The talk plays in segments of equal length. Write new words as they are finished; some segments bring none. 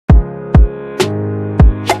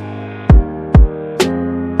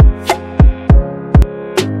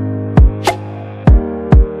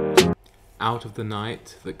Out of the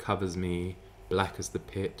night that covers me, black as the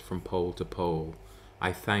pit from pole to pole,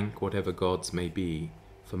 I thank whatever gods may be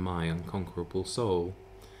for my unconquerable soul.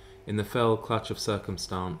 In the fell clutch of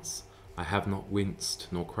circumstance, I have not winced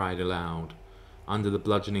nor cried aloud. Under the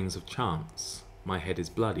bludgeonings of chance, my head is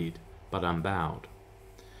bloodied, but unbowed.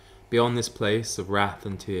 Beyond this place of wrath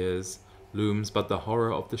and tears looms but the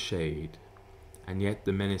horror of the shade, and yet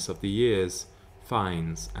the menace of the years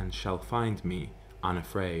finds and shall find me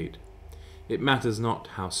unafraid. It matters not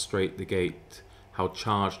how strait the gate, how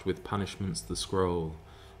charged with punishments the scroll.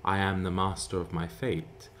 I am the master of my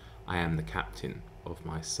fate, I am the captain of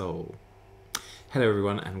my soul. Hello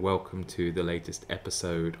everyone, and welcome to the latest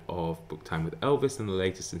episode of Book Time with Elvis and the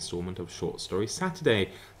latest instalment of Short Story Saturday.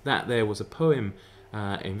 That there was a poem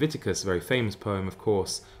in Viticus, a very famous poem, of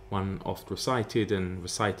course, one oft recited and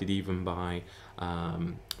recited even by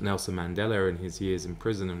Nelson Mandela in his years in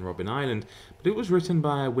prison in Robben Island, but it was written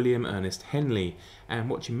by William Ernest Henley. And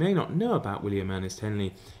what you may not know about William Ernest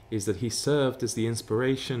Henley is that he served as the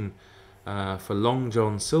inspiration for Long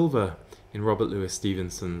John Silver in Robert Louis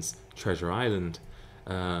Stevenson's Treasure Island.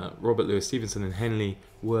 Robert Louis Stevenson and Henley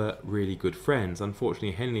were really good friends.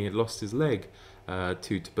 Unfortunately, Henley had lost his leg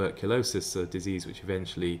to tuberculosis, a disease which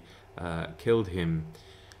eventually killed him.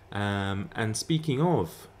 And speaking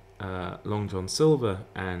of Long John Silver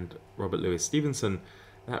and Robert Louis Stevenson,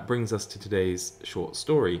 that brings us to today's short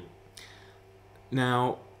story.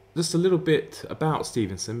 Now, just a little bit about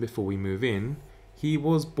Stevenson before we move in. He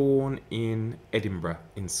was born in Edinburgh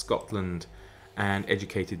in Scotland and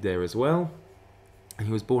educated there as well. And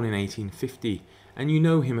he was born in 1850. And you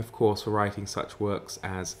know him, of course, for writing such works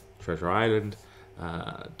as Treasure Island,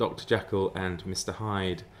 Dr. Jekyll and Mr.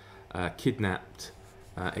 Hyde, Kidnapped,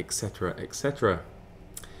 etc., etc.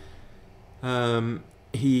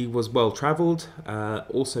 He was well travelled.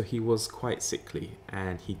 Also, he was quite sickly,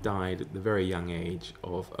 and he died at the very young age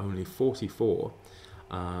of only 44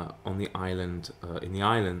 on the island, in the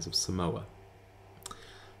islands of Samoa.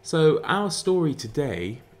 So our story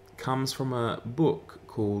today comes from a book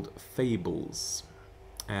called Fables.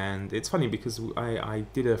 And it's funny because I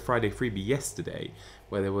did a Friday freebie yesterday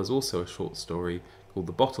where there was also a short story called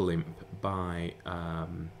The Bottle Imp by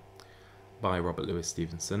Robert Louis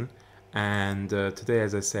Stevenson. And today,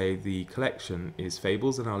 as I say, the collection is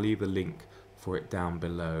Fables, and I'll leave a link for it down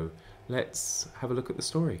below. Let's have a look at the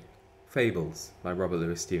story. Fables by Robert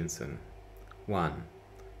Louis Stevenson. 1.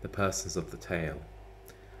 The Persons of the Tale.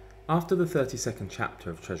 After the 32nd chapter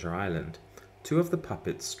of Treasure Island, two of the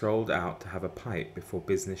puppets strolled out to have a pipe before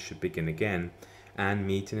business should begin again, and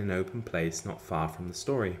meet in an open place not far from the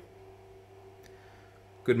story.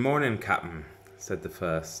 "Good morning, Captain," said the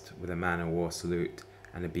first, with a man-o'-war salute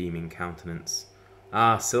and a beaming countenance.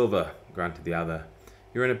 "Ah, Silver," grunted the other.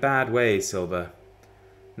 "You're in a bad way, Silver."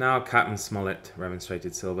 "Now, Captain Smollett,"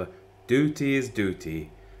 remonstrated Silver, "duty is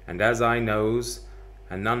duty, and as I knows,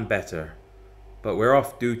 and none better. But we're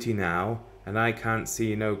off duty now, and I can't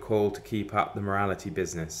see no call to keep up the morality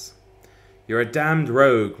business." "You're a damned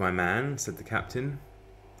rogue, my man," said the captain.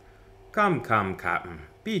 Come, Captain,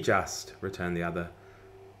 be just," returned the other.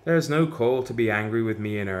 "There's no call to be angry with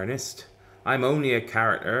me in earnest. I'm only a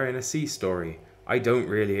character in a sea story. I don't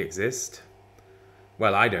really exist."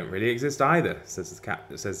 "Well, I don't really exist either," says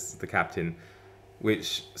the captain,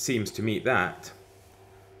 which seems to meet that.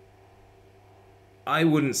 "I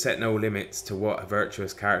wouldn't set no limits to what a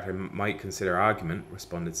virtuous character might consider argument,"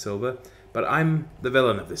 responded Silver, "but I'm the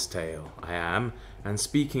villain of this tale, I am, and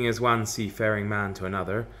speaking as one seafaring man to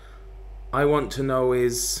another, what I want to know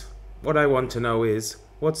is,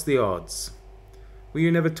 what's the odds?" "Were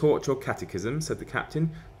you never taught your catechism?" said the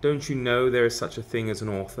captain. "Don't you know there is such a thing as an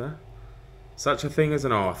author?" "Such a thing as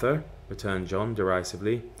an author?" returned John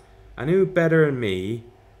derisively. "And who better than me?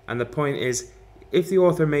 And the point is, if the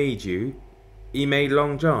author made you, he made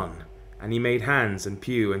Long John, and he made Hans and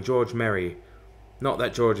Pew and George Merry. Not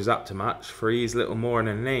that George is up to much, for he's little more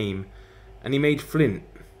than a name. And he made Flint,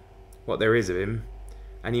 what there is of him,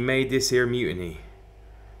 and he made this here mutiny.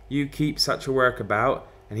 You keep such a work about,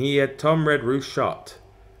 and he had Tom Redruth shot.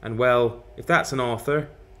 And well, if that's an author,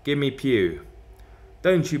 give me Pew."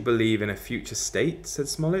 "Don't you believe in a future state?" said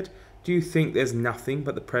Smollett. "Do you think there's nothing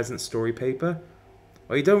but the present story paper?"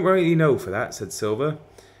 "Well, you don't rightly know for that," said Silver.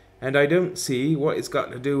 "And I don't see what it's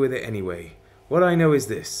got to do with it anyway. What I know is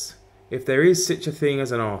this. If there is such a thing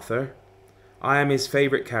as an author, I am his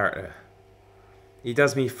favourite character. He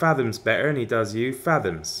does me fathoms better than he does you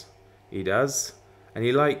fathoms. He does. And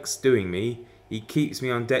he likes doing me. He keeps me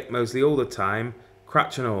on deck mostly all the time,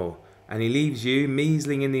 crutch and all, and he leaves you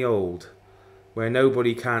measling in the hold, where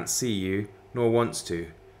nobody can't see you, nor wants to,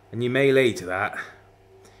 and you may lay to that.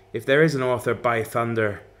 If there is an author, by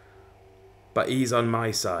thunder, but he's on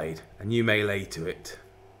my side, and you may lay to it."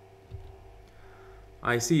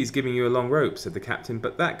 "I see he's giving you a long rope," said the captain,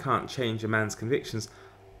 "but that can't change a man's convictions.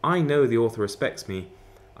 I know the author respects me.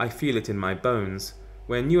 I feel it in my bones.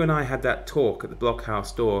 When you and I had that talk at the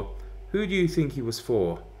blockhouse door, who do you think he was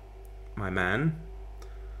for?" "My man."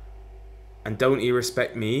 "And don't he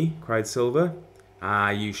respect me?" cried Silver. "Ah,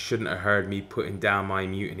 you shouldn't have heard me putting down my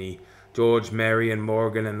mutiny. George, Mary and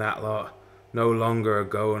Morgan and that lot. No longer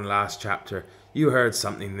ago in last chapter. You heard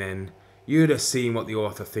something then. You'd have seen what the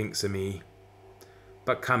author thinks of me.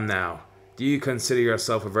 But come now, do you consider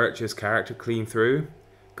yourself a virtuous character clean through?"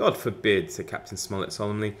 "God forbid," said Captain Smollett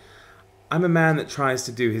solemnly. "I'm a man that tries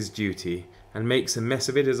to do his duty, and makes a mess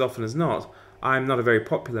of it as often as not. I'm not a very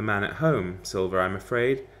popular man at home, Silver, I'm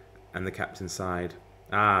afraid." And the captain sighed.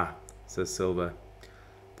 "Ah," says Silver.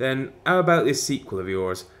 "Then how about this sequel of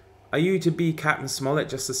yours? Are you to be Captain Smollett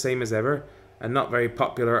just the same as ever, and not very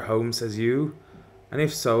popular at home, says you? And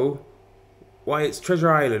if so, why it's Treasure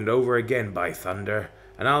Island over again, by thunder,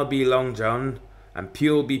 and I'll be Long John, and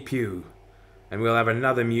Pugh'll be Pugh, and we'll have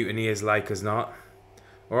another mutiny as like as not.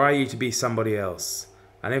 Or are you to be somebody else?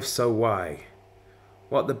 And if so, why?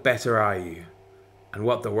 What the better are you, and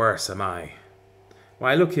what the worse am I?"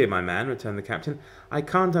 "Why, look here, my man," returned the captain. "I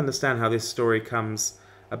can't understand how this story comes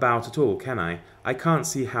about at all, can I? I can't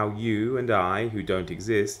see how you and I, who don't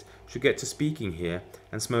exist, should get to speaking here,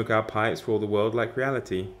 and smoke our pipes for all the world like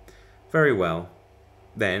reality. Very well.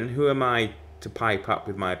 Then, who am I to pipe up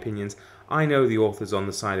with my opinions? I know the author's on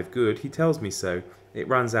the side of good. He tells me so. It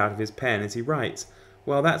runs out of his pen as he writes.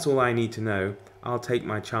 Well, that's all I need to know. I'll take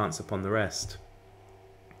my chance upon the rest."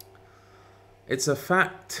 "It's a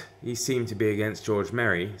fact he seemed to be against George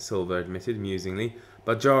Merry," Silver admitted musingly,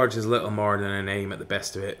 "but George is little more than a name at the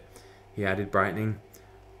best of it," he added, brightening.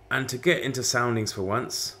 "And to get into soundings for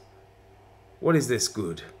once, what is this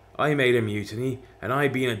good? I made a mutiny, and I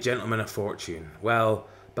been a gentleman of fortune. Well,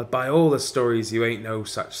 but by all the stories you ain't no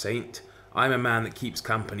such saint. I'm a man that keeps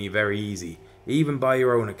company very easy, even by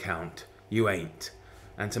your own account. You ain't.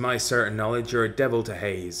 And to my certain knowledge you're a devil to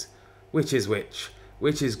haze. Which is which?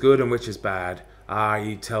 Which is good and which is bad? Ah,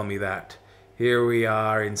 you tell me that. Here we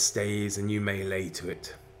are in stays, and you may lay to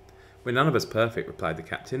it." "We're none of us perfect," replied the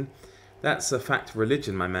captain. "That's a fact of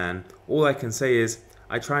religion, my man. All I can say is,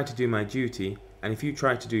 I try to do my duty, and if you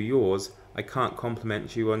try to do yours, I can't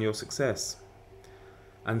compliment you on your success."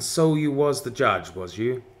 "And so you was the judge, was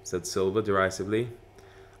you?" said Silver derisively.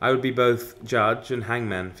 "I would be both judge and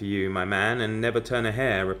hangman for you, my man, and never turn a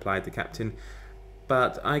hair," replied the captain.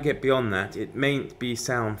 "But I get beyond that. It mayn't be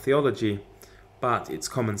sound theology, but it's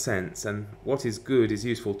common sense, and what is good is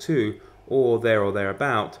useful too, or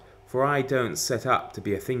thereabout, for I don't set up to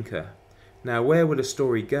be a thinker. Now, where would a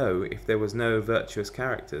story go if there was no virtuous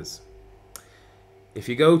characters?" "If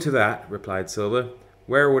you go to that," replied Silver,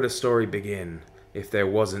 "where would a story begin if there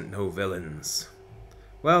wasn't no villains?"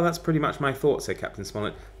 "Well, that's pretty much my thought," said Captain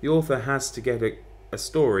Smollett. "The author has to get a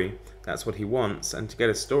story, that's what he wants, and to get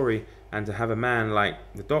a story, and to have a man like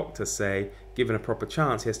the Doctor, say, given a proper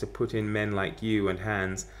chance, he has to put in men like you and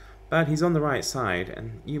Hans. But he's on the right side,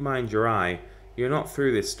 and you mind your eye. You're not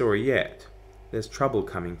through this story yet. There's trouble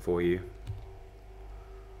coming for you."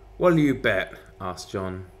 "What'll you bet?" asked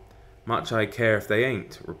John. "Much I care if they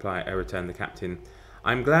ain't," returned the captain.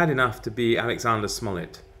 "I'm glad enough to be Alexander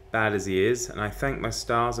Smollett, bad as he is, and I thank my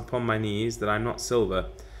stars upon my knees that I'm not Silver.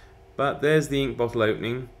 But there's the ink bottle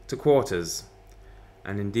opening. To quarters."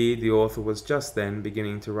 And indeed the author was just then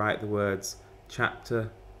beginning to write the words, Chapter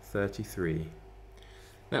 33.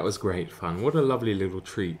 That was great fun. What a lovely little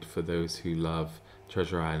treat for those who love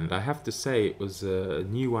Treasure Island. I have to say it was a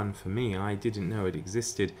new one for me. I didn't know it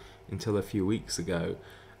existed until a few weeks ago.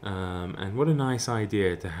 And what a nice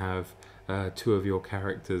idea to have two of your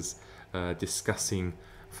characters discussing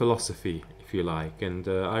philosophy, if you like, and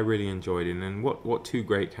I really enjoyed it. And what two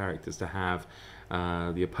great characters to have,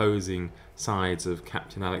 the opposing sides of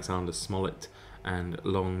Captain Alexander Smollett and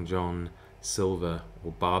Long John Silver,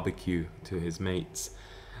 or Barbecue to his mates.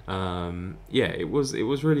 Yeah, it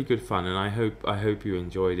was really good fun, and I hope you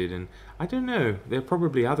enjoyed it. And I don't know, there are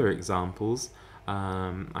probably other examples.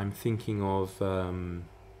 I'm thinking of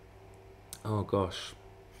oh gosh.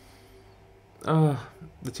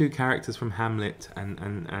 The two characters from Hamlet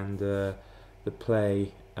and the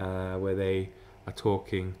play where they are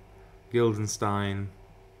talking, Guildenstern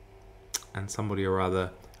and somebody or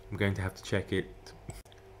other. I'm going to have to check it.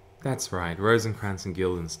 That's right, Rosencrantz and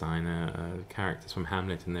Guildenstern, characters from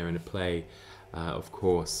Hamlet, and they're in a play, of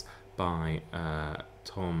course, by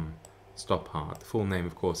Tom Stoppard. The full name,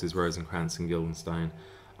 of course, is Rosencrantz and Guildenstern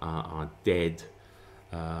are dead.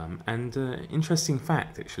 And interesting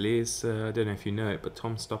fact, actually, is I don't know if you know it, but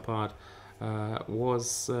Tom Stoppard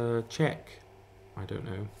was Czech. I don't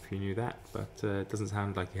know if you knew that, but it doesn't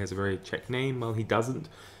sound like he has a very Czech name. Well, he doesn't,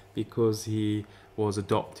 because he was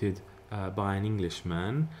adopted by an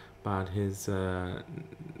Englishman, but his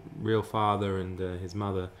real father and his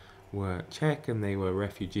mother were Czech, and they were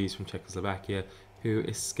refugees from Czechoslovakia who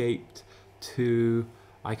escaped to,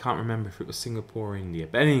 I can't remember if it was Singapore or India,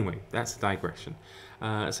 but anyway, that's a digression.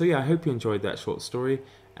 So yeah, I hope you enjoyed that short story,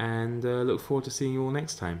 and look forward to seeing you all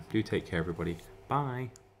next time. Do take care, everybody.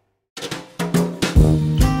 Bye.